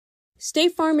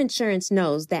State Farm Insurance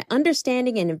knows that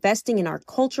understanding and investing in our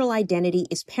cultural identity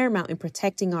is paramount in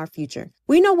protecting our future.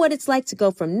 We know what it's like to go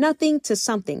from nothing to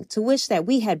something, to wish that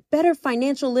we had better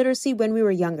financial literacy when we were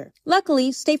younger.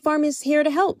 Luckily, State Farm is here to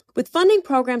help with funding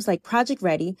programs like Project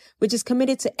Ready, which is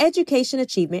committed to education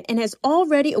achievement and has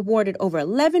already awarded over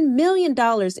 $11 million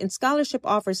in scholarship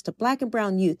offers to Black and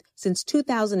brown youth since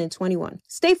 2021.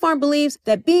 State Farm believes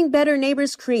that being better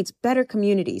neighbors creates better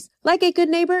communities. Like a good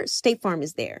neighbor, State Farm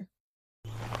is there.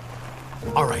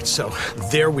 All right, so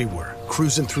there we were,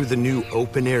 cruising through the new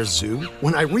open-air zoo,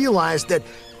 when I realized that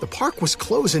the park was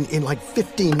closing in like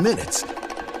 15 minutes.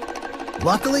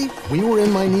 Luckily, we were in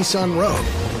my Nissan Rogue.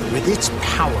 With its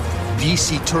powerful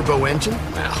VC turbo engine,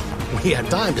 well, we had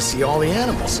time to see all the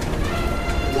animals.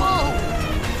 Whoa!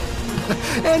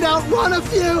 And outrun a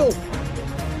few!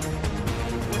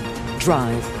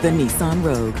 Drive the Nissan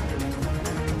Rogue.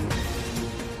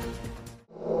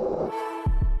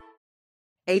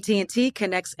 AT&T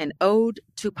connects an ode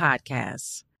to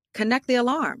podcasts. Connect the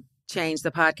alarm. Change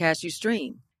the podcast you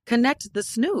stream. Connect the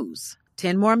snooze.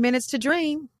 10 more minutes to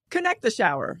dream. Connect the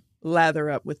shower. Lather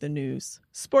up with the news.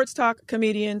 Sports talk,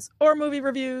 comedians, or movie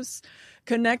reviews.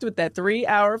 Connect with that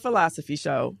 3-hour philosophy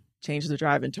show. Change the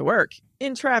drive into work.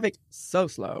 In traffic so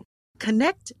slow.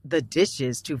 Connect the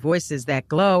dishes to voices that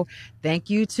glow. Thank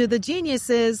you to the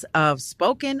geniuses of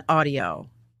spoken audio.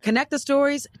 Connect the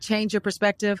stories, change your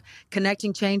perspective.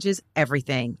 Connecting changes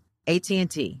everything.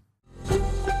 AT&T.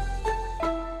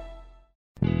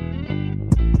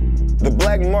 The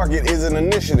Black Market is an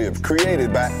initiative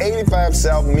created by 85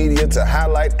 South Media to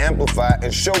highlight, amplify,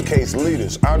 and showcase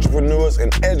leaders, entrepreneurs,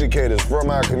 and educators from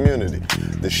our community.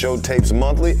 The show tapes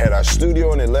monthly at our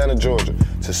studio in Atlanta, Georgia.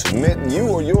 To submit you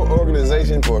or your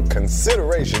organization for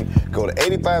consideration, go to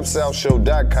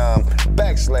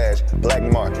 85southshow.com/Black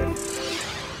Market.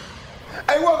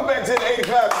 Hey, welcome back to the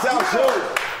 85 South Show.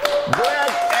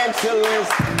 Black Excellence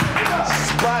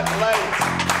Spotlight.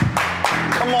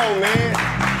 Come on, man.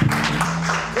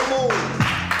 Come on.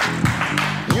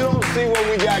 You don't see what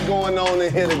we got going on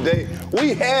in here today.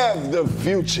 We have the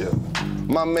future.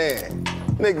 My man,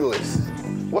 Nicholas.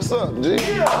 What's up, G?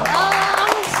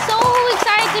 I'm so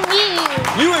excited to meet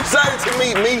you. You excited to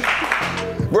meet me?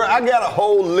 Bro, I got a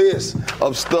whole list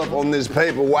of stuff on this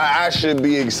paper why I should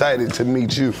be excited to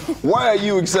meet you. Why are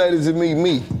you excited to meet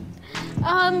me?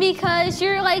 Because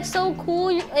you're like so cool,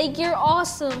 you're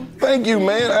awesome. Thank you,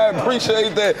 man, I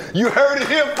appreciate that. You heard it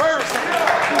here first.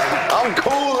 I'm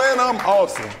cool and I'm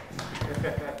awesome.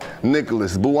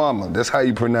 Nicholas, Buamah, that's how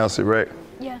you pronounce it, right?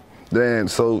 Yeah. Dan,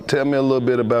 so tell me a little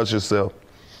bit about yourself.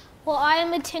 Well, I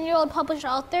am a 10-year-old published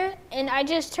author, and I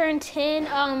just turned 10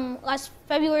 last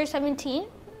February 17th.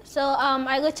 So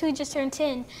I literally just turned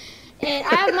 10. And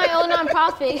I have my own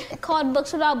nonprofit called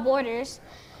Books Without Borders.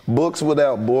 Books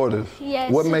Without Borders?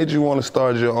 Yes. What made you want to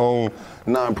start your own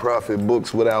nonprofit,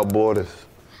 Books Without Borders?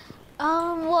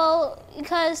 Well,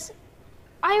 because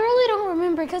I really don't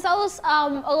remember, because that was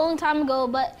a long time ago,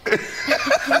 but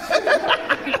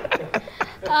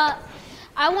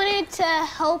I wanted to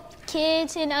help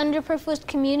kids in underprivileged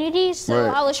communities, so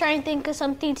right. I was trying to think of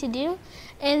something to do.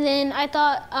 And then I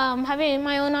thought having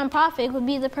my own nonprofit would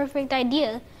be the perfect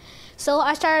idea. So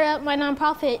I started up my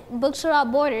nonprofit, Books Without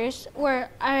Borders,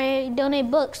 where I donate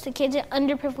books to kids in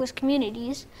underprivileged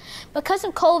communities. Because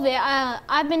of COVID,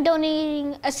 I've been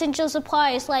donating essential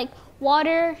supplies like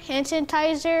water, hand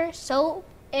sanitizer, soap,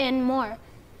 and more.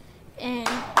 And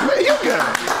man, you've been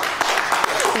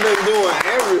doing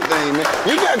everything, man.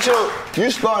 You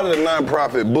started a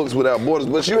nonprofit, Books Without Borders,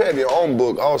 but you have your own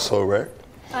book also, right?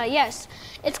 Yes.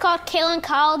 It's called Kale and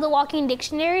Kyle, The Walking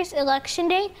Dictionaries, Election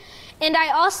Day. And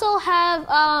I also have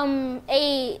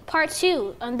a part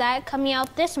 2 on that coming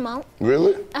out this month.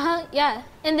 Really? Yeah.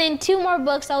 And then 2 more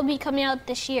books that will be coming out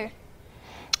this year.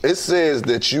 It says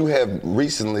that you have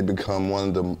recently become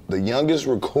one of the youngest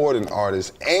recording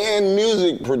artists and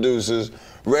music producers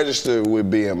registered with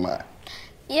BMI.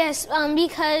 Yes,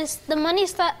 because the money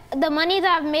that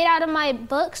I've made out of my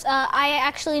books, I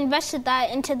actually invested that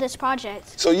into this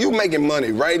project. So you making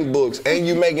money writing books and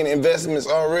you making investments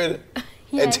already?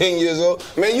 Yes. At 10 years old?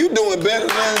 Man, you doing better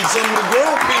than some of the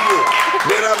grown people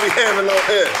that I be having on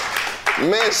here.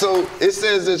 Man, so it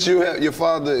says that your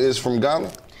father is from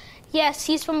Ghana? Yes,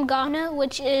 he's from Ghana,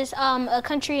 which is a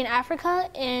country in Africa,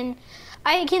 and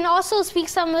I can also speak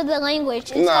some of the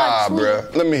language. It's nah,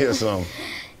 bruh. Let me hear some.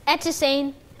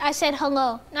 Etisane, I said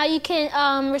hello. Now you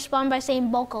can respond by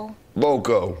saying boko.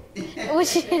 Boko.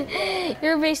 Which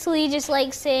you're basically just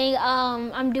like saying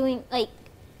I'm doing like,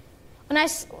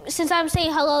 since I'm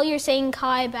saying hello, you're saying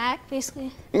kai back,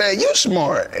 basically. Man, you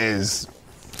smart as,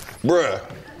 bruh.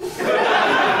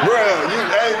 Bruh,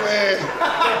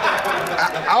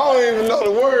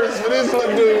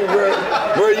 hustler dude,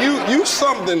 bro. Bro, you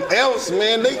something else,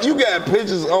 man. You got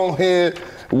pictures on here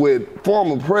with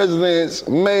former presidents,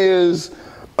 mayors,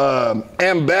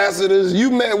 ambassadors.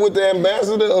 You met with the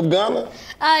ambassador of Ghana?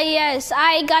 Yes,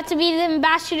 I got to be the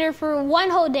ambassador for one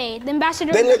whole day. The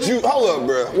ambassador. They let you, hold up,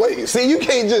 bro. Wait, see, you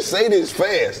can't just say this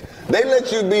fast. They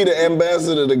let you be the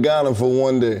ambassador to Ghana for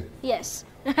one day. Yes,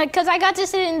 because I got to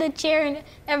sit in the chair and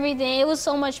everything. It was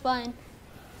so much fun.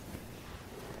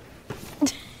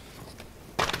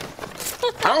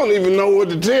 I don't even know what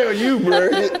to tell you, bro.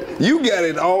 You got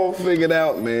it all figured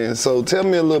out, man. So tell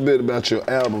me a little bit about your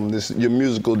album, your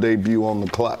musical debut on the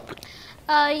clock.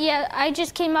 Yeah, I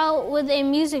just came out with a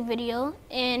music video,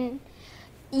 and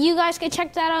you guys can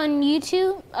check that out on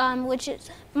YouTube, which is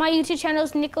my YouTube channel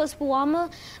is Nicholas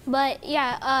Buamah. But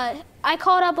yeah, I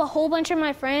called up a whole bunch of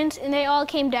my friends, and they all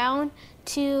came down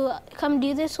to come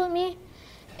do this with me.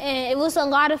 And it was a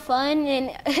lot of fun, and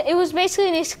it was basically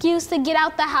an excuse to get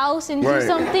out the house and do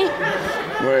something.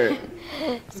 Right.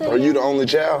 So, are you the only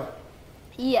child?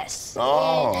 Yes.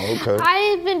 Oh, okay.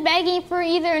 I've been begging for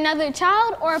either another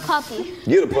child or a puppy.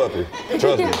 Get a puppy.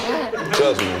 Trust me.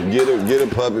 Trust me. Get a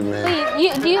puppy, man.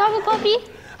 Wait, do you have a puppy?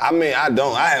 I mean, I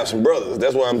don't. I have some brothers.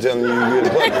 That's why I'm telling you get a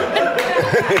puppy.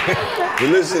 But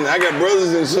listen, I got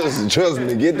brothers and sisters. Trust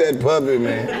me. Get that puppy,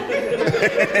 man.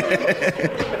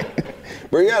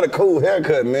 Bro, you got a cool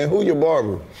haircut, man. Who your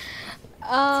barber?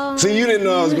 See, you didn't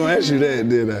know I was going to ask you that,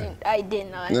 did I? I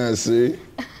did not. Nah, see?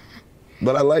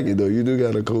 But I like it, though. You do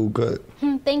got a cool cut.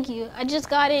 Thank you. I just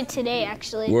got it today,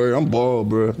 actually. Word, I'm bald,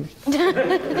 bro.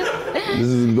 This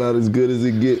is about as good as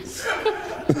it gets.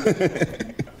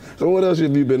 So what else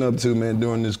have you been up to, man,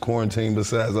 during this quarantine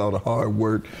besides all the hard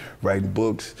work, writing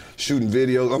books, shooting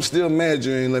videos? I'm still mad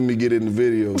you ain't let me get in the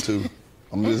video, too.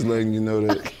 I'm just letting you know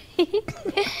that.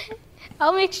 Okay.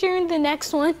 I'll make sure in the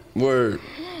next one. Word.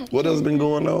 What else been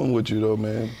going on with you, though,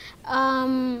 man?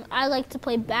 I like to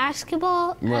play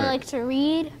basketball. Right. I like to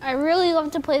read. I really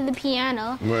love to play the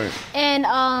piano. Right. And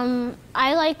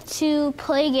I like to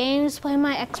play games, play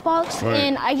my Xbox. Right.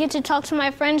 And I get to talk to my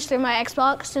friends through my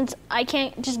Xbox since I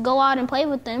can't just go out and play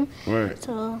with them. Right.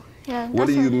 So, yeah. What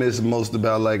do you miss most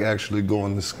about, like, actually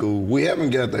going to school? We haven't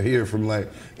got to hear from,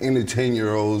 like, any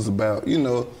 10-year-olds about, you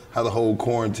know, how the whole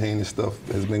quarantine and stuff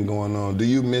has been going on. Do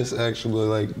you miss actually,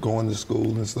 like, going to school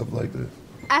and stuff like that?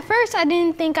 At first, I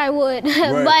didn't think I would,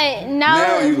 Right. but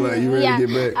now you ready to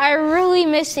get back? I really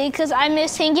miss it because I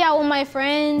miss hanging out with my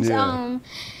friends. Yeah.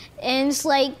 And it's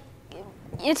like,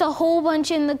 it's a whole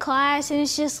bunch in the class, and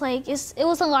it's just like, it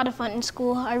was a lot of fun in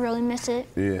school. I really miss it.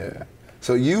 Yeah.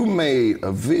 So you made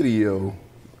a video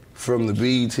from the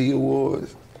BET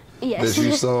Awards Yes. that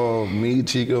you saw me,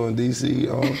 Chico, and DC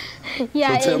on?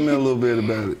 Yeah. So tell me a little bit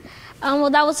about it. Well,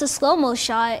 that was a slow-mo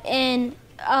shot, and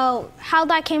how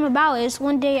that came about is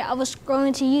one day I was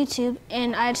scrolling to YouTube,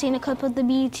 and I had seen a clip of the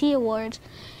BET Awards,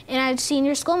 and I had seen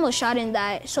your slow-mo shot in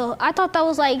that. So I thought that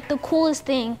was like the coolest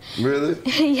thing. Really?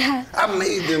 Yeah. I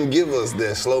made them give us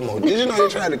that slow-mo. Did you know they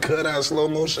tried to cut our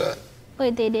slow-mo shot?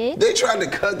 Wait, they did? They tried to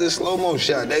cut the slow-mo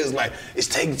shot. They was like, it's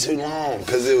taking too long,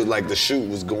 because it was like the shoot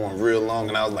was going real long,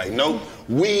 and I was like, nope,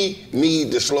 we need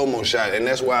the slow-mo shot. And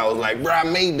that's why I was like, bro, I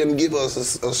made them give us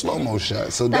a slow-mo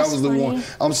shot. So That's that was the funny. one.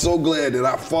 I'm so glad that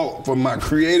I fought for my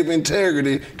creative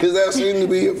integrity, because that seemed to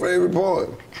be your favorite part.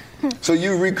 So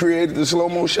you recreated the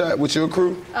slow-mo shot with your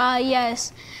crew?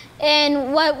 Yes.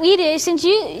 And what we did, since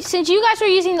you guys were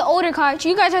using the older cards,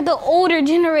 you guys are the older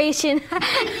generation.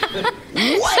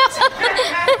 What?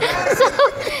 So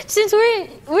since we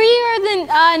are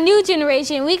the new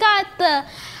generation, we got the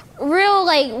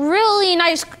really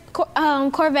nice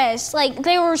Corvettes. Like,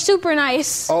 they were super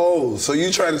nice. Oh, so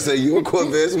you trying to say your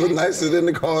Corvettes was nicer than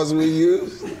the cars we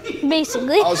used?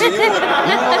 Basically. Oh, so you want to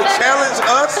challenge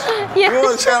us? Yeah. You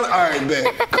want to challenge? All right,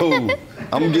 bet. Cool.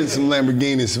 I'm getting some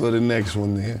Lamborghinis for the next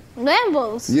one then.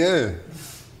 Lambos. Yeah.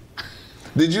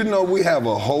 Did you know we have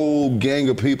a whole gang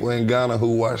of people in Ghana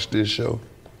who watch this show?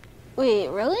 Wait,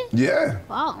 really? Yeah.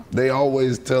 Wow. They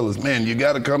always tell us, man, you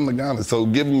got to come to Ghana. So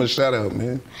give them a shout out,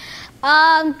 man.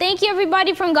 Thank you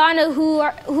everybody from Ghana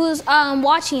who's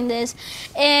watching this,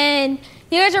 and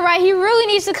you guys are right. He really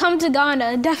needs to come to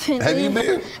Ghana, definitely. Have you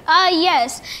been?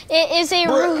 Yes. It is a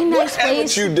really nice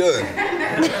place. What haven't you done?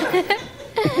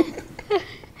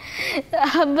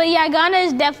 But yeah, Ghana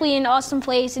is definitely an awesome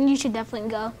place, and you should definitely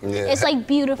go. Yeah. It's like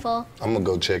beautiful. I'm gonna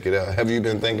go check it out. Have you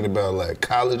been thinking about like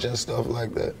college and stuff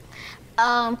like that?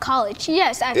 College,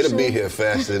 yes, actually. It'll be here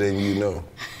faster than you know.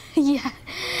 Yeah.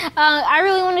 I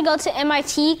really want to go to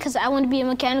MIT because I want to be a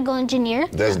mechanical engineer.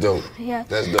 That's dope. Yeah.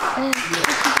 That's dope. Man,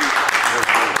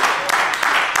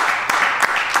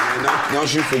 don't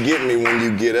Don't you forget me when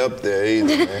you get up there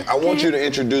either, man. I want you to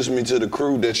introduce me to the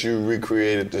crew that you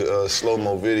recreated the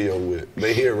slow-mo video with.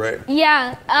 They here, right?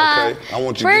 Yeah. Okay. I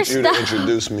want you to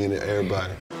introduce me to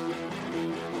everybody.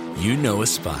 You know a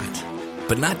spot,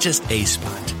 but not just a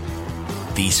spot.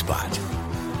 The spot.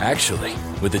 Actually,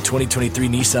 with the 2023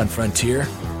 Nissan Frontier,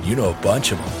 you know a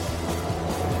bunch of them.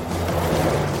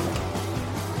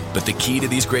 But the key to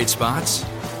these great spots?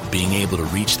 Being able to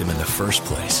reach them in the first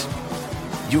place.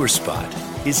 Your spot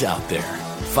is out there.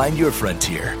 Find your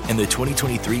Frontier in the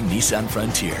 2023 Nissan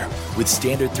Frontier with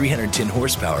standard 310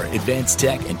 horsepower, advanced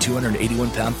tech, and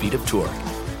 281 pound-feet of torque.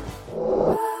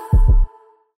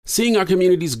 Seeing our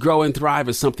communities grow and thrive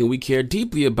is something we care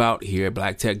deeply about here at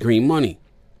Black Tech Green Money.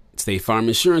 State Farm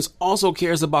Insurance also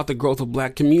cares about the growth of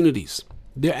Black communities.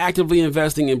 They're actively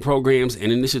investing in programs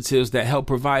and initiatives that help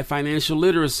provide financial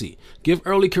literacy, give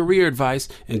early career advice,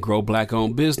 and grow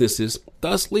Black-owned businesses,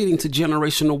 thus leading to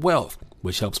generational wealth,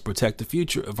 which helps protect the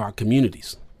future of our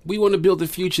communities. We want to build a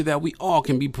future that we all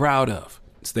can be proud of.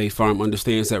 State Farm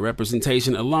understands that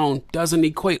representation alone doesn't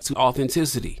equate to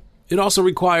authenticity. It also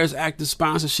requires active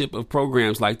sponsorship of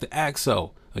programs like the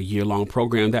AXO, a year-long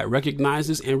program that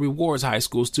recognizes and rewards high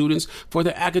school students for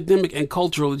their academic and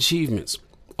cultural achievements,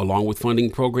 along with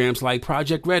funding programs like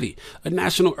Project Ready, a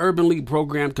National Urban League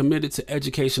program committed to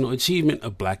educational achievement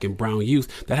of Black and brown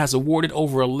youth that has awarded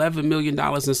over $11 million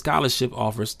in scholarship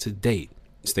offers to date.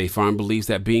 State Farm believes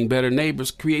that being better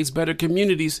neighbors creates better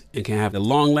communities and can have a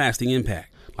long-lasting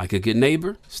impact. Like a good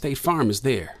neighbor, State Farm is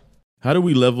there. How do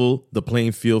we level the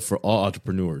playing field for all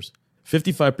entrepreneurs?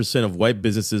 55% of white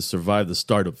businesses survive the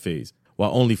startup phase,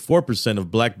 while only 4% of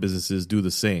Black businesses do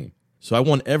the same. So I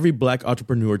want every Black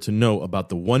entrepreneur to know about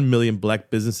the 1 Million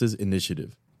Black Businesses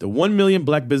Initiative. The 1 Million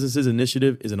Black Businesses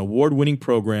Initiative is an award-winning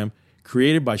program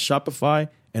created by Shopify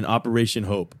and Operation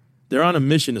Hope. They're on a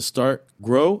mission to start,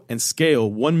 grow, and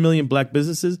scale 1 million Black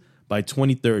businesses by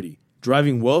 2030,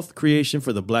 driving wealth creation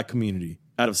for the Black community.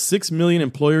 Out of 6 million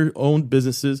employer-owned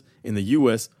businesses in the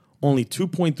U.S., only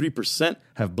 2.3%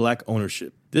 have Black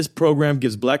ownership. This program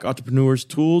gives Black entrepreneurs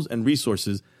tools and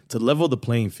resources to level the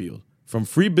playing field, from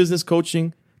free business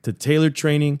coaching to tailored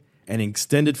training and an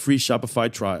extended free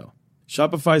Shopify trial.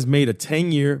 Shopify's made a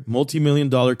 10-year,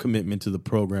 multi-million-dollar commitment to the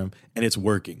program, and it's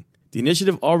working. The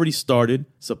initiative already started,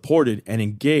 supported, and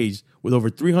engaged with over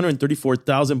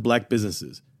 334,000 Black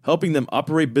businesses, helping them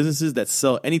operate businesses that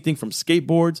sell anything from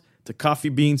skateboards to coffee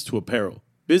beans to apparel.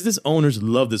 Business owners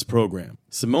love this program.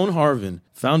 Simone Harvin,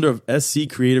 founder of SC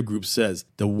Creative Group, says,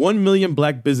 "The 1 million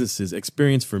Black businesses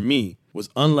experience for me was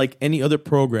unlike any other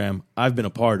program I've been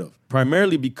a part of,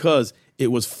 primarily because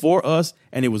it was for us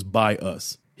and it was by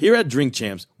us." Here at Drink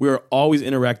Champs, we are always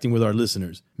interacting with our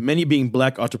listeners, many being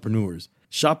Black entrepreneurs.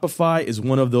 Shopify is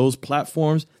one of those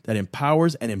platforms that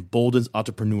empowers and emboldens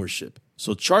entrepreneurship.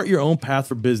 So chart your own path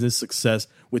for business success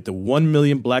with the 1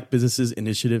 Million Black Businesses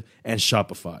Initiative and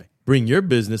Shopify. Bring your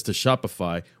business to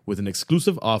Shopify with an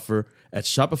exclusive offer at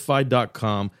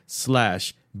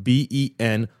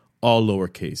shopify.com/BEN, all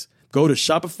lowercase. Go to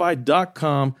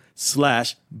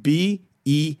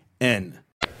shopify.com/BEN.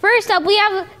 First up, we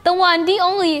have the one, the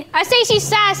only. I say she's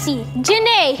sassy,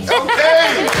 Janae. Okay.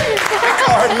 They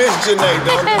call her Miss Janae,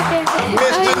 don't they?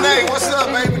 Miss Janae, what's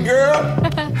up, baby girl?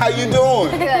 How you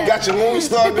doing? Got your movie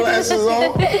star glasses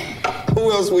on?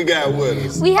 Who else we got with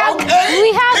us? We have the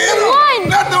one.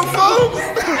 Not them folks.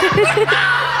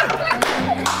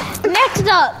 Next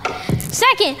up,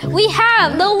 second, we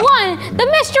have the one, the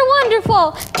Mr.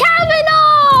 Wonderful,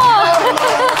 Kavanaugh.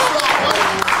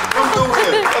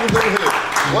 Come through here.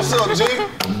 What's up, G?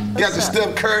 Got the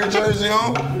Steph Curry jersey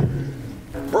on?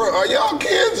 Bro, are y'all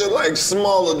kids or like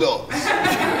small adults?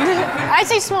 I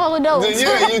say small adults.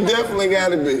 Yeah, you definitely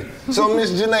gotta be. So,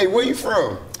 Miss Janae, where you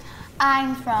from?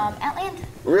 I'm from Atlanta.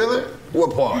 Really?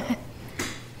 What part?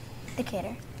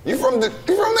 Decatur. You from the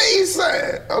east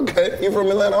side? Okay. You from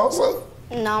Atlanta also?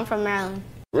 No, I'm from Maryland.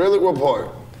 Really? What part?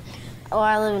 Oh,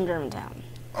 I live in Germantown.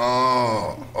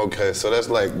 Oh, okay. So that's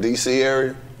like DC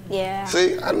area? Yeah.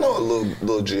 See, I know a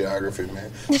little geography,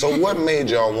 man. So what made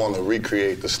y'all want to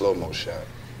recreate the slow-mo shot?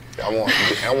 I want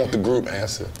the group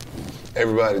answer.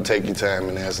 Everybody take your time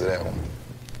and answer that one.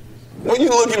 What you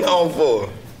looking on for?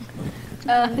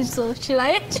 So should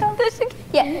I tell this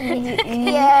again?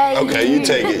 Yeah. Okay, you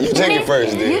take it. You take it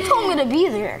first, then. You told me to be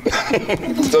there.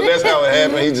 So that's how it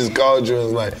happened. He just called you and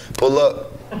was like, pull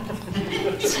up.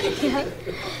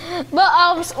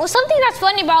 But something that's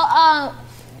funny about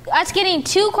us getting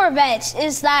 2 Corvettes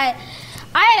is that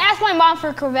I had asked my mom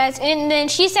for Corvettes and then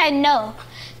she said no.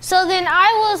 So then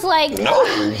I was like, no.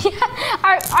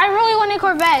 Yeah, I really wanted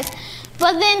Corvettes.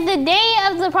 But then the day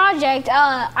of the project,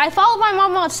 I followed my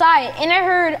mom outside, and I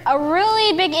heard a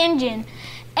really big engine.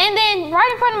 And then right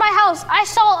in front of my house, I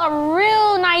saw a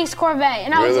real nice Corvette.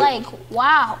 And I was like,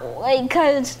 wow. Like,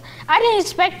 because I didn't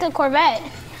expect a Corvette.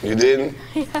 You didn't?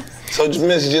 Yeah. So,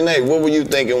 Miss Janae, what were you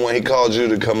thinking when he called you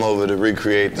to come over to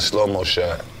recreate the slow-mo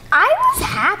shot? I was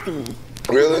happy.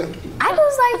 Really? I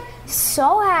was like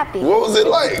so happy. What was it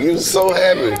like? You were so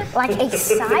happy. Like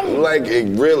excited. Like,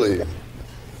 really?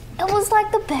 It was like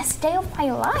the best day of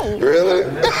my life. Really?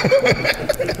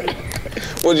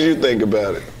 What did you think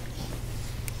about it?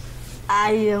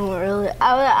 I didn't really.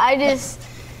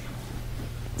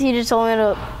 He just told me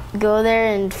to go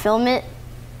there and film it.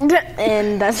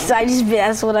 And that's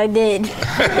what I did.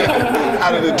 How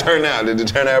did it turn out? Did it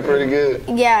turn out pretty good?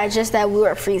 Yeah, just that we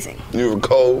were freezing. You were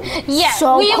cold? Yeah,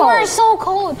 we were so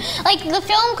cold. Like, the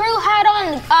film crew had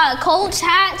on coats,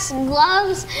 hats,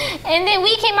 gloves, and then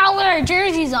we came out with our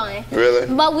jerseys on. Really?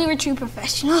 But we were true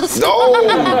professionals. Oh!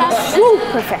 True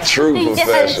professionals. True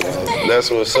professionals. Yes. That's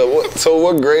what's up. So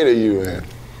what grade are you in?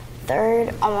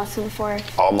 3rd, almost in the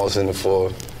 4th. Almost in the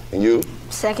 4th. And you?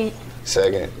 2nd.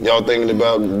 2nd. Y'all thinking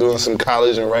about doing some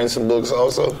college and writing some books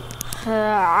also?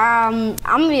 I'm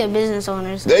gonna be a business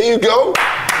owner. So. There you go.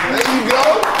 There you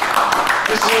go.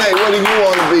 Mr. Nate, what do you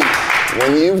want to be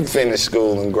when you finish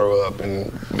school and grow up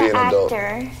and be an adult?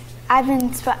 Actor. I've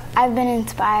been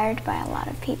inspired by a lot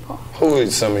of people. Who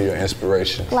is some of your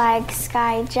inspiration? Like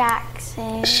Sky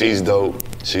Jackson. She's dope.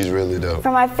 She's really dope.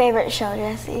 From my favorite show,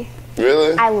 Jessie.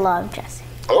 Really? I love Jessie.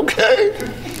 Okay.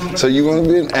 So you're going to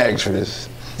be an actress,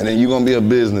 and then you're going to be a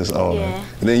business owner,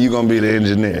 and then you're going to be the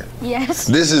engineer. Yes.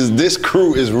 This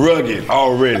crew is rugged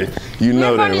already. You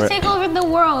know that, We're going right? to take over the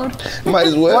world. Might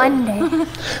as well. One day.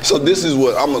 So this is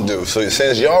what I'm going to do. So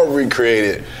since y'all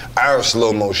recreated our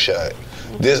slow-mo shot,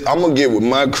 I'm going to get with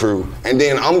my crew, and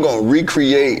then I'm going to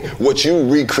recreate what you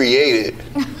recreated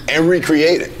and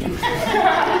recreate it.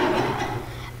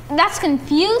 That's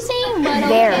confusing, but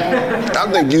okay. I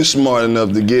think you're smart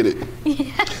enough to get it. Yeah.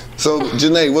 So,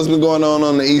 Janae, what's been going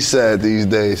on the east side these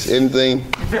days? Anything?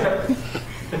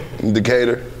 In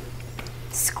Decatur?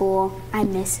 School. I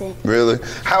miss it. Really?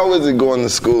 How is it going to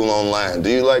school online? Do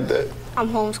you like that? I'm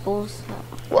homeschooled. So.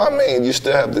 Well, I mean, you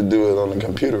still have to do it on the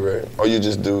computer, right? Or you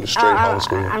just do straight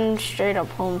homeschool? I'm straight up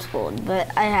homeschooled,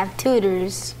 but I have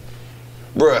tutors.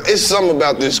 Bruh, it's something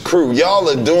about this crew. Y'all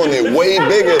are doing it way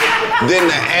bigger than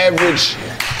the average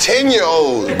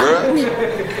 10-year-old,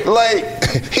 bruh. Like,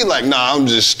 he like, nah, I'm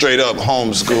just straight up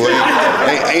homeschool.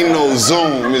 Ain't no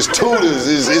Zoom. It's tutors.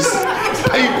 It's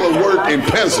paperwork and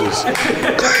pencils.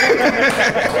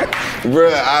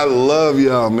 Bruh, I love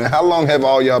y'all, man. How long have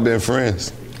all y'all been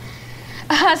friends?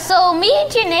 So me and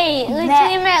Janae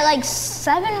met like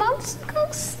 7 months ago.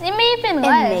 It may have been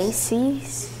less. In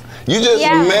Macy's. You just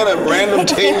met a random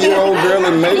 10-year-old girl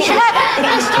in Macy's?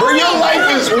 Bro, your life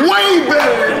is way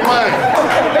better than mine.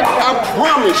 I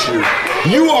promise you.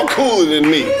 You are cooler than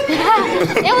me.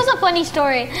 It was a funny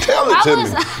story. Tell it to me.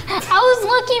 I was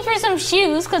looking for some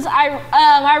shoes because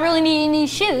I really needed new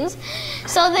shoes.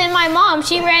 So then my mom,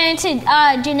 she ran into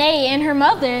Janae and her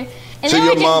mother. And so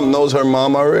your mom knows her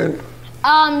mom already?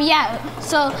 Yeah.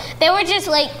 So they were just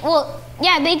like,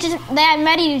 yeah, they had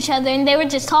met each other and they were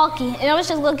just talking, and I was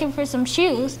just looking for some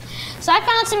shoes. So I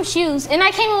found some shoes, and I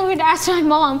came over to ask my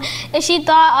mom if she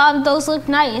thought those looked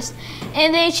nice,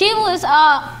 and then she was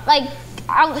like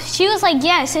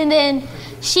yes, and then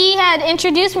she had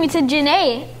introduced me to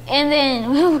Janae, and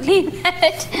then we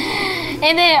met,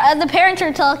 and then the parents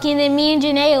were talking, and then me and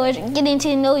Janae were getting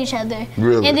to know each other.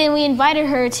 Really? And then we invited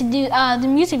her to do the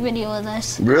music video with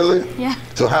us. Really? Yeah.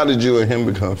 So how did you and him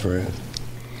become friends?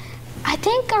 I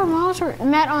think our moms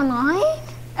met online.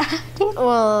 I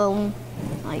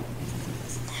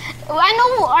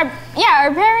know our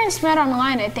parents met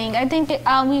online. I think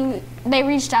they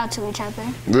reached out to each other.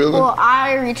 Really? Well,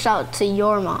 I reached out to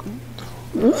your mom.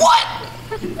 What?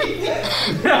 Because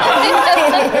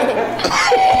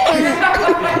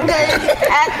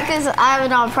I have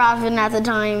a nonprofit, and at the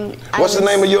time. What's the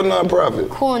name of your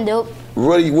nonprofit? Cool and Dope.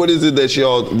 What is it that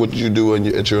what you do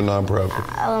at your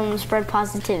nonprofit? Spread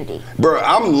positivity. Bro,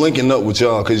 I'm linking up with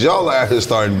y'all because y'all out here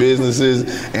starting businesses,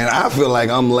 and I feel like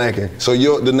I'm lacking. So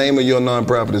the name of your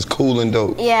nonprofit is Cool and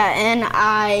Dope. Yeah, and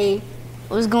I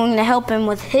was going to help him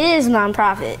with his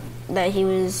nonprofit that he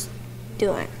was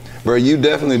doing. Bro, you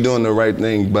definitely doing the right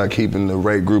thing by keeping the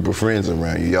right group of friends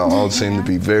around you. Y'all all seem to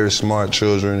be very smart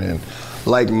children and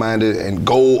like-minded and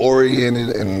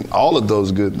goal-oriented and all of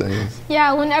those good things.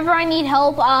 Yeah, whenever I need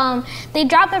help, they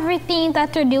drop everything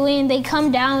that they're doing. They come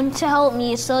down to help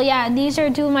me. So yeah, these are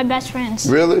two of my best friends.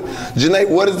 Really? Janae,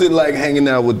 what is it like hanging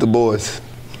out with the boys?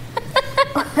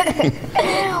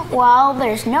 Well,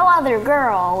 there's no other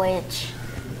girl, which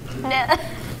I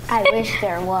wish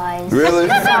there was. Really?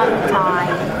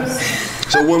 Sometimes.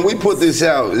 So when we put this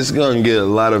out, it's gonna get a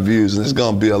lot of views, and it's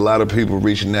gonna be a lot of people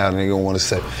reaching out, and they're gonna want to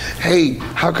say, "Hey,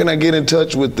 how can I get in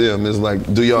touch with them?" It's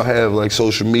like, do y'all have like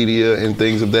social media and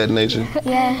things of that nature?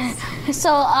 Yes.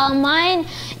 So mine,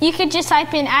 you could just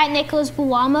type in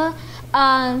 @NicholasBuamah.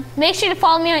 Make sure to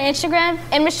follow me on Instagram,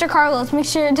 and Mr. Karlous, make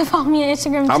sure to follow me on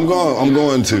Instagram too. I'm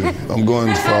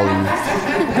going to follow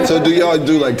you. So do y'all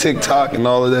do like TikTok and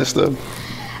all of that stuff?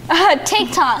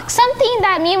 TikTok, something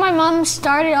that me and my mom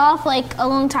started off like a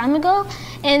long time ago,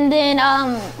 and then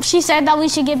she said that we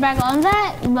should get back on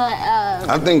that, but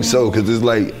I think so, because it's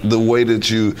like the way that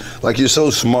you're so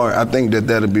smart. I think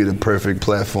that'd be the perfect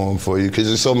platform for you, because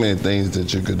there's so many things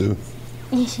that you could do.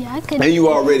 Yeah, I could. And you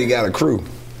already got a crew.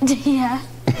 Yeah.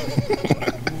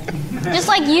 Just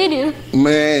like you do.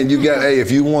 Man, hey,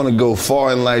 if you want to go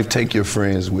far in life, take your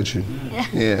friends with you.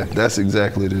 Yeah, that's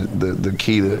exactly the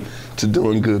key to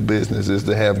doing good business, is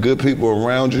to have good people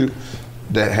around you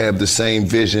that have the same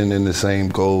vision and the same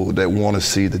goal, that want to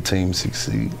see the team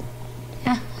succeed.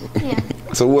 Yeah.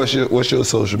 So what's your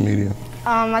social media?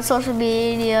 My social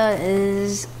media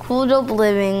is Cool Dope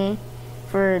Living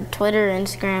for Twitter,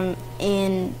 Instagram,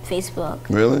 and Facebook.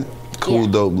 Really? Cool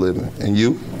Dope Living. And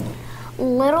you?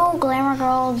 Little Glamour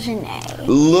Girl Janae.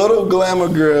 Little Glamour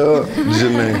Girl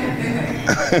Janae.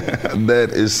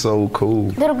 That is so cool.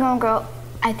 Little Glamour Girl,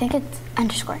 I think it's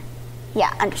underscore.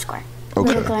 Yeah, underscore. Okay.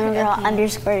 Little Glamour Girl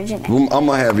underscore Janae. I'm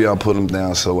gonna have y'all put them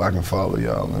down so I can follow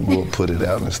y'all, and we'll put it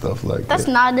out and stuff like that. That's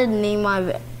not a name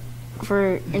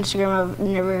for Instagram I've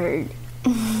never heard.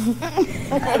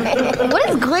 What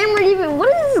is glamour even?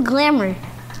 What is glamour?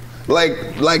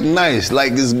 Like nice,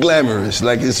 like it's glamorous,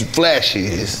 like it's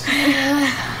flashy.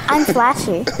 I'm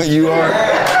flashy. You are.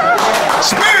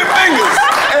 Spirit fingers!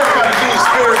 Everybody do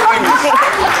spirit fingers.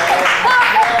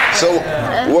 So,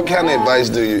 what kind of advice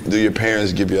do your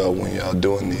parents give y'all when y'all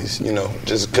doing these? You know,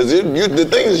 just because the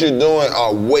things you're doing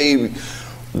are way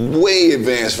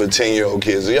advanced for 10-year-old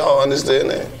kids. Do y'all understand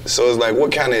that? So it's like,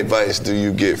 what kind of advice do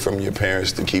you get from your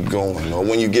parents to keep going? Or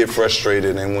when you get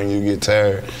frustrated and when you get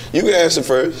tired? You can answer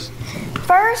first.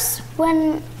 First,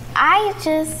 when I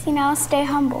just, stay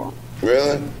humble.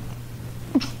 Really?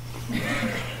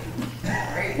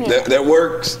 That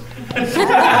works?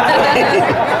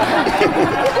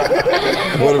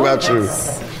 What about you?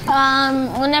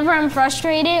 Whenever I'm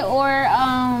frustrated or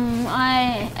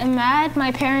I am mad,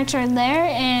 my parents are there,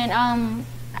 and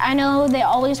I know they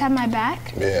always have my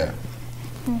back. Yeah.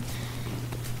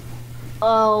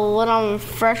 When I'm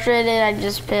frustrated, I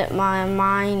just put my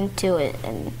mind to it.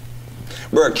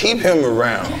 Bro, keep him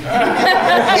around.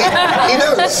 He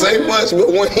doesn't say much,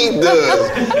 but when he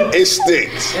does, it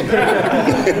sticks.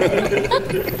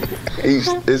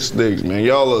 It sticks, man.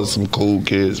 Y'all are some cool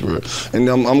kids, bro. And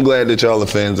I'm glad that y'all are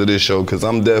fans of this show, because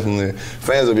I'm definitely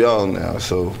fans of y'all now.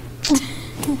 So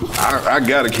I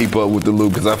got to keep up with the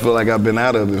loop, because I feel like I've been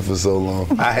out of it for so long.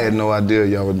 I had no idea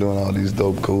y'all were doing all these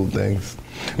dope, cool things.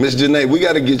 Miss Janae, we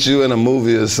got to get you in a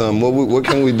movie or something. What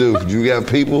can we do? You got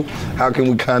people? How can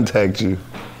we contact you?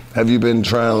 Have you been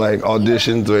trying like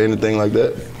auditions or anything like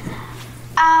that?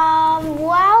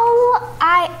 Well,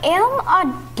 I am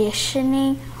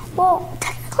auditioning. Well,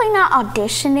 technically not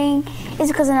auditioning. It's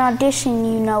because in audition,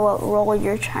 you know what role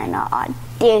you're trying to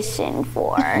audition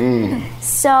for.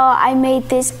 So I made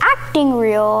this acting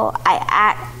reel. I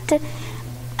act.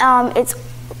 It's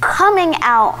coming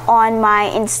out on my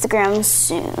Instagram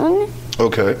soon.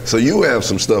 Okay, so you have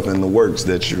some stuff in the works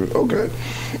that okay.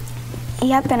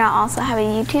 Yep, and I also have a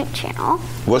YouTube channel.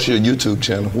 What's your YouTube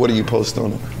channel? What do you post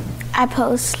on it? I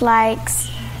post like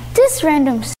just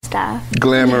random stuff.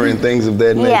 Glamour and things of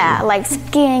that nature? Yeah, like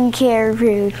skincare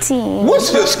routine.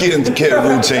 What's your skincare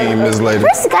routine, Ms. Lady?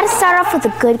 First, you gotta start off with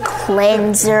a good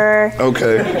cleanser.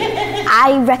 Okay.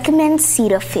 I recommend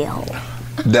Cetaphil.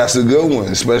 That's a good one,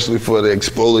 especially for the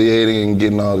exfoliating and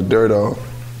getting all the dirt off.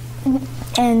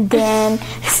 And then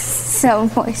some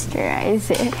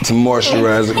moisturizer. Some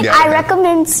moisturizer, yeah. I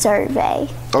recommend Survey.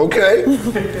 Okay,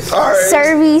 all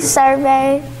right.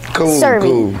 Survey. Cool, Survey.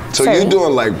 cool. So you're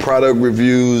doing like product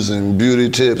reviews and beauty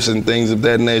tips and things of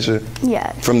that nature?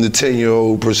 Yeah. From the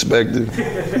 10-year-old perspective?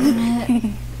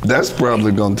 That's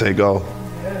probably gonna take off.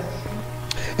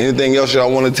 Anything else y'all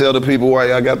want to tell the people while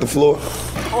y'all got the floor?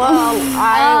 Well,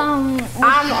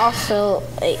 I'm also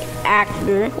an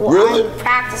actor. Well, really? I'm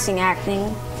practicing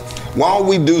acting. Why don't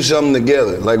we do something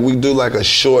together? Like we do like a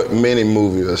short mini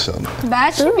movie or something.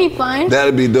 That should be fun.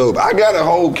 That'd be dope. I got a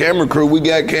whole camera crew. We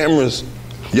got cameras.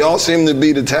 Y'all seem to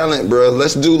be the talent, bro.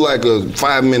 Let's do like a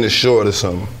 5-minute short or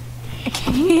something.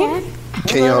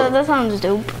 Can y'all? That sounds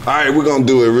dope. All right, we're gonna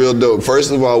do it real dope.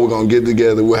 First of all, we're gonna get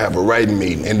together. We'll have a writing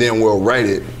meeting, and then we'll write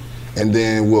it, and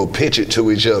then we'll pitch it to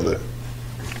each other,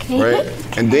 right?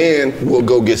 And then we'll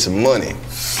go get some money,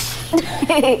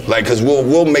 like, cause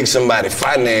we'll make somebody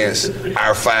finance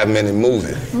our 5-minute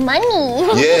movie. Money.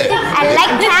 Yeah. I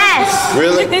like cash.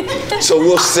 Really? So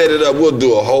we'll set it up. We'll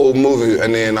do a whole movie,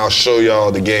 and then I'll show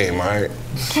y'all the game. All right?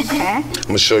 Okay. I'm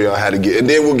gonna show y'all how to get, and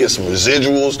then we'll get some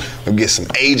residuals, we'll get some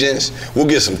agents, we'll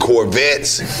get some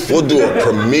Corvettes, we'll do a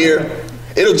premiere.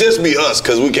 It'll just be us,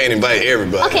 cause we can't invite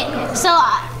everybody. Okay, so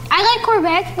I like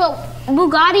Corvettes, but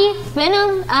Bugatti,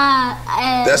 Venom,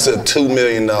 That's a $2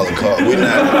 million car. We're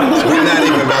not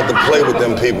even about to play with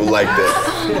them people like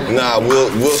that. Nah,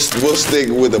 we'll stick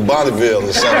with a Bonneville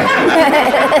or something.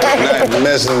 Not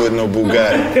messing with no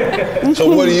Bugatti. So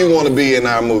what do you want to be in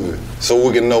our movie? So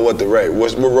we can know what to rate.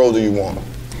 What role do you want?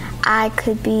 I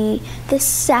could be the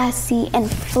sassy and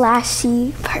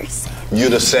flashy person. You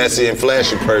the sassy and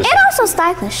flashy person. And also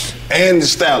stylish. And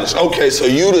stylish. Okay, so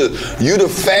you the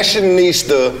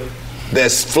fashionista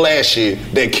that's flashy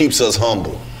that keeps us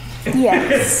humble.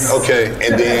 Yes. Okay,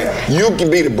 and then you can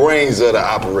be the brains of the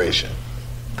operation.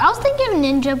 I was thinking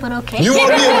ninja, but okay. You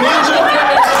want to be a ninja?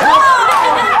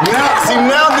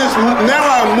 Now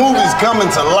our movie's coming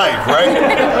to life,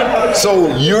 right? So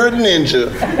you're a ninja.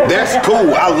 That's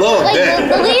cool. I love like that.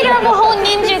 The leader of a whole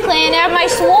ninja clan. I have my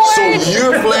sword. So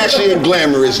you're flashy and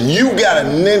glamorous. You got a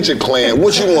ninja clan.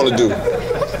 What you want to do?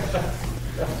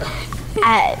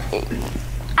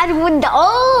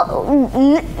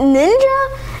 Ninja?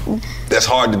 That's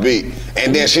hard to beat.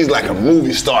 And then she's like a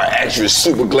movie star, actress,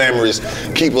 super glamorous,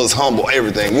 keep us humble,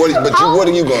 everything. What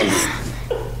are you gonna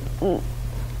do?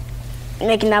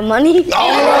 Making that money.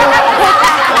 Oh.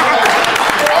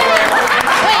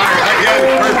 I got it,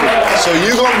 perfect. So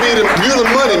you're gonna be you the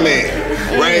money man,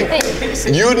 right?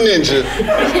 You the ninja.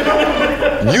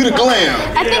 You the glam.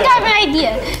 I think I have an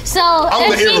idea. So I'm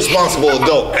the irresponsible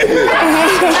adult.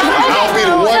 I'll be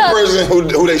the one person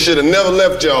who they should have never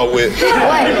left y'all with. Wait,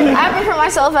 I refer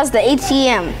myself as the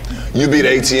ATM. You be the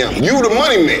ATM. You the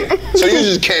money man. So you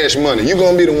just cash money. You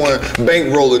gonna be the one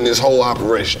bankrolling this whole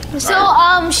operation.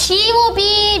 So she will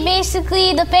be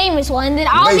basically the famous one. Then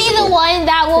I'll be the one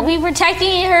that will be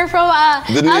protecting her from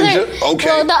the ninja.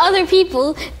 Okay. The other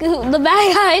people, the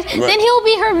bad guys. Right. Then he'll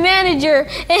be her manager.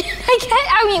 And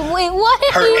wait, what?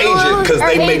 Her agent, because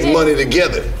they make money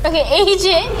together. Okay,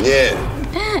 agent. Yeah.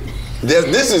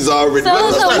 This is already. So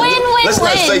it's a win-win-win. Let's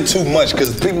not say too much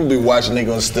because people be watching. They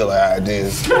gonna steal our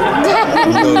ideas. You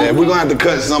know that. We're gonna have to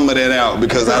cut some of that out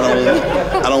because I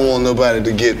don't want nobody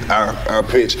to get our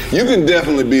pitch. You can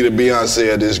definitely be the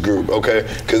Beyonce of this group, okay?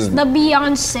 Because the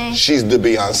Beyonce. She's the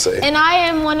Beyonce. And I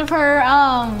am one of her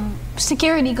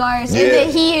security guards. Yeah. And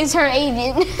then he is her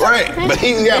agent. Right, but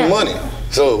he's got money.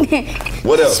 So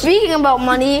what else? Speaking about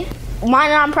money. My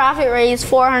nonprofit raised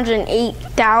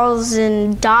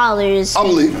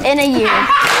 $408,000 in a year.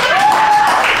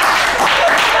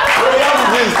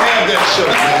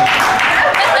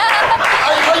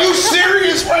 Are you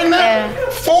serious right now? Yeah.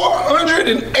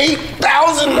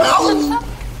 $408,000?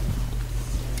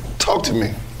 Talk to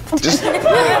me. Just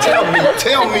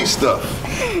tell me stuff.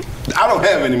 I don't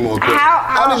have any more questions.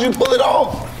 How did you pull it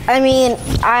off? I mean,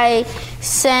 I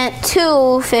sent 2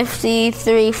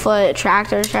 53-foot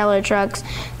tractor trailer trucks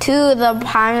to the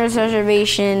Pioneers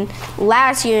Reservation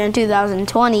last year in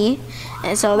 2020,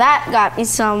 and so that got me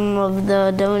some of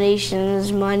the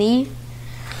donations money.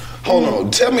 Hold on,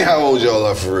 tell me how old y'all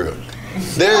are for real.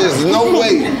 There is no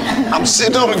way I'm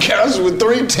sitting on the couch with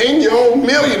 3 10-year-old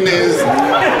millionaires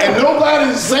and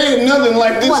nobody's saying nothing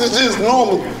like this is just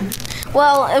normal.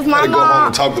 Well, if my I gotta go home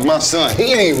and talk to my son.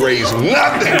 He ain't raised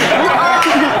nothing.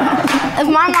 If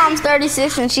my mom's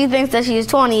 36 and she thinks that she's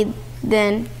 20,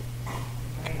 then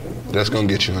that's gonna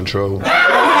get you in trouble.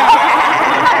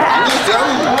 I'm just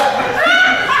telling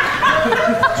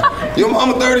you. Your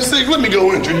mama 36. Let me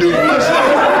go introduce myself.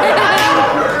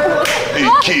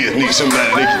 These kids need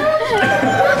somebody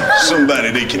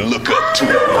they can look up to.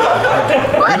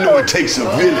 You know it takes a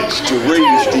village to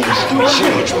raise these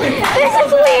children. This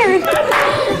is weird.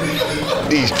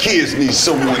 These kids need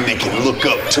someone they can look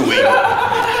up to.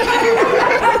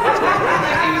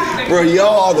 Bro,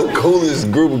 y'all are the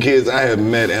coolest group of kids I have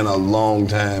met in a long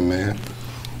time, man.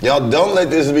 Y'all don't let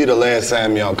this be the last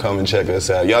time y'all come and check us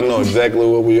out. Y'all know exactly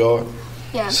what we are.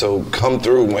 Yeah. So come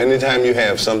through. Anytime you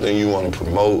have something you want to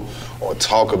promote or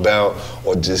talk about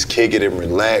or just kick it and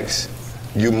relax,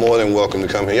 you're more than welcome to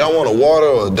come here. Y'all want a water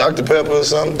or a Dr. Pepper or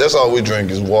something? That's all we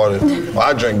drink is water. Well,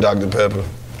 I drink Dr. Pepper.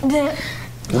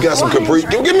 You got some Capri?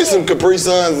 Give me some Capri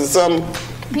Suns or something.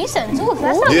 pizza and soup.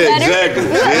 That's not Yeah, better. exactly.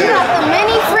 You got the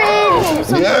mini fridge.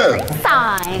 Some Yeah.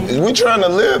 fine. We trying to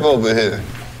live over here.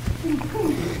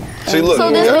 See, look. So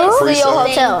this you got is free your stuff.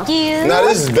 hotel. You. Now,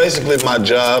 this is basically my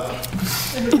job.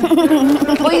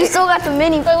 Well, you still got the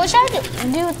mini. Wait, what should I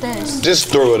do with this? Just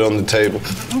throw it on the table.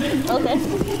 Okay.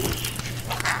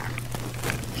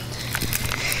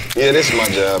 Yeah, this is my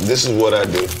job. This is what I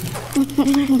do.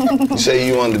 You say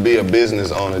you wanted to be a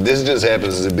business owner. This just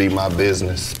happens to be my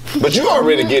business. But you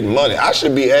already getting money. I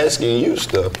should be asking you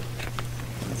stuff.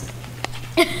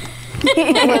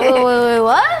 Wait,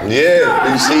 what?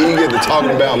 Yeah, you see, you get to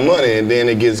talking about money and then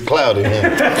it gets cloudy.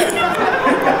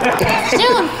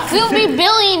 Soon, we will be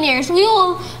billionaires. We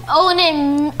will own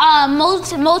a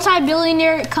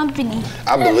multi-billionaire company.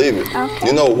 I believe it. Okay.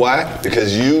 You know why?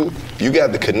 Because you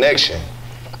got the connection.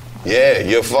 Yeah,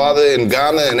 your father in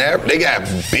Ghana and Africa, they got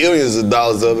billions of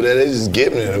dollars over there. They just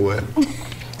giving it away.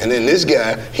 And then this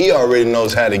guy, he already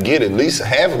knows how to get at least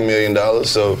 $500,000,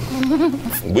 so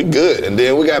we good. And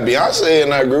then we got Beyonce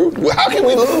in our group. Well, how can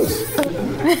we lose?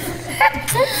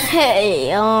 Hey,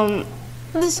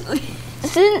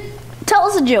 tell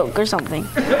us a joke or something.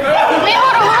 Wait,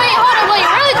 hold on, really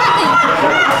quickly.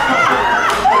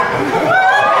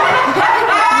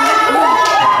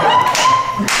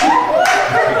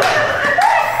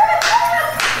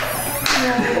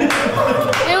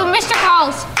 Mr.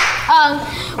 Karlous,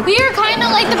 we are kind of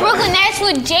like the Brooklyn Nets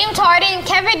with James Harden,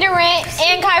 Kevin Durant,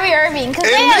 and Kyrie Irving.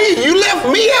 And me, you left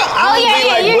me out. I would be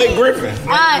like Blake Griffin.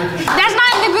 That's not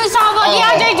in the group song about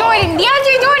DeAndre Jordan.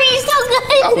 DeAndre Jordan is so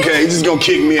good. Okay, he's just gonna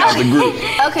kick me out the group.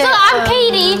 Okay. So I'm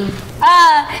Katie.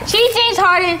 She's James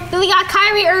Harden. Then we got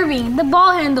Kyrie Irving, the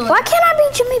ball handler. Why can't I be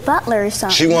Jimmy Butler or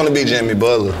something? She want to be Jimmy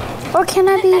Butler. Or can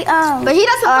I be But he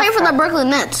doesn't play for the Brooklyn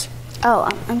Nets. Oh,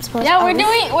 I'm supposed to. Yeah, we're doing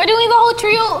the whole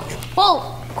trio.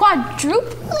 Well,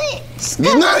 quadruplets.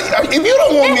 If you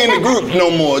don't want me in the group no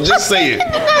more, just say it.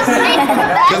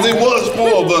 Because it was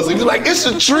 4 of us. If you're like, it's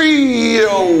a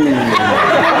trio.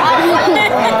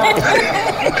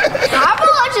 How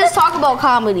about let's just talk about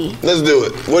comedy? Let's do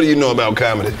it. What do you know about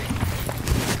comedy?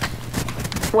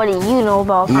 What do you know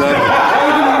about comedy?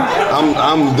 Nothing.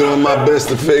 I'm doing my best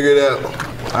to figure it out.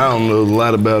 I don't know a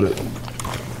lot about it.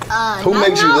 Who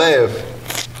makes you laugh?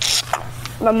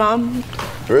 My mom.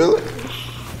 Really?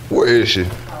 Where is she?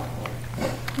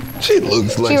 She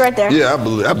looks like... She right there. Yeah,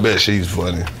 I bet she's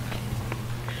funny.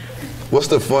 What's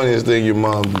the funniest thing your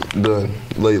mom done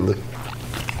lately?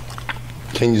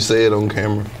 Can you say it on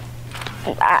camera?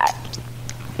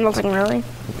 Nothing really.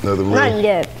 Nothing really? Not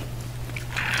yet.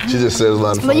 She just says a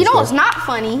lot of funny But you know stuff. what's not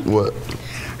funny? What?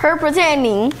 Her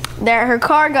pretending that her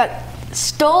car got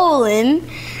stolen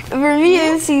for me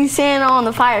to see Santa on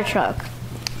the fire truck.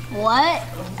 What?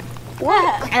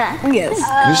 What? Yes.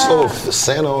 You saw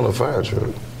Santa on a fire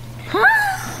truck?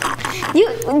 You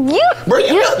Bro,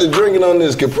 you got to drinking on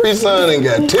this Capri Sun and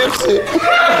got tipsy.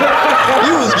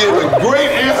 You was giving great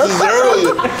answers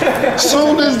earlier.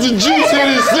 Soon as the juice hit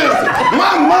his system,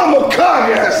 my mama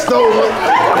car got stolen.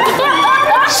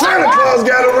 Santa Claus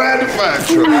got to ride the fire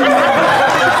truck.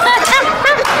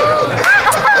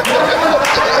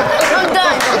 I'm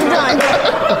done.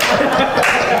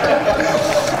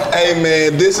 Hey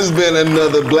man, this has been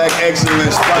another Black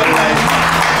Excellence Spotlight.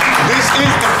 This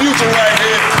is the future right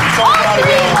here.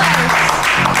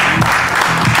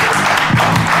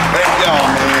 Thank y'all,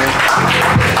 man.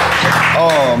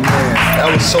 Oh man, that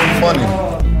was so funny.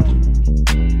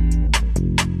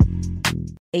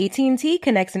 AT&T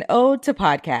connects an ode to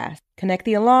podcast. Connect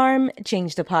the alarm,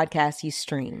 change the podcast you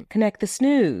stream. Connect the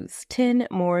snooze, 10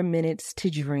 more minutes to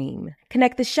dream.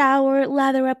 Connect the shower,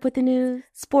 lather up with the news,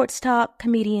 sports talk,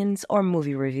 comedians, or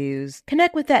movie reviews.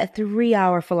 Connect with that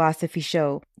 3-hour philosophy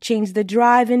show. Change the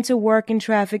drive into work and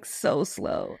traffic so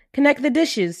slow. Connect the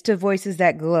dishes to voices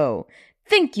that glow.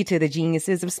 Thank you to the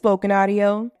geniuses of spoken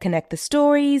audio. Connect the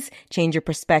stories, change your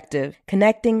perspective.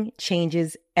 Connecting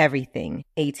changes everything.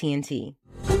 AT&T.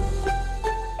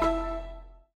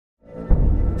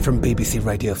 From BBC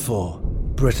Radio 4,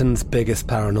 Britain's biggest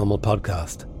paranormal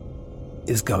podcast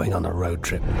is going on a road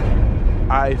trip.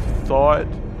 I thought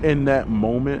in that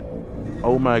moment,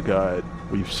 oh my God,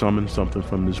 we've summoned something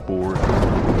from this board.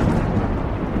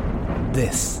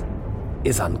 This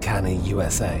is Uncanny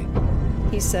USA.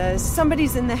 He says,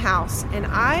 somebody's in the house, and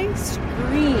I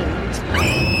screamed.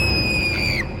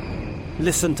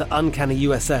 Listen to Uncanny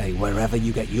USA wherever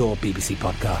you get your BBC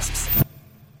podcasts,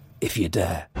 if you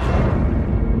dare.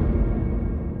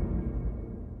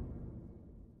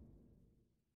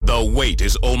 The wait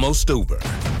is almost over.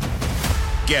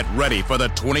 Get ready for the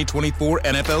 2024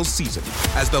 NFL season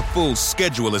as the full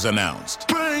schedule is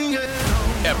announced.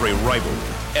 Every rivalry,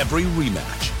 Every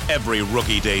rematch, every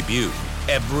rookie debut,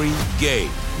 every game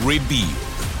revealed.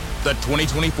 The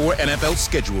 2024 NFL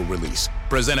schedule release,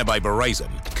 presented by Verizon,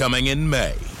 coming in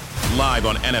May. Live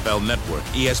on NFL Network,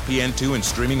 ESPN2, and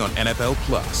streaming on NFL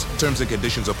Plus. Terms and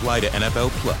conditions apply to NFL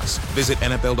Plus. Visit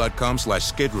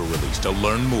NFL.com/schedule release to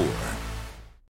learn more.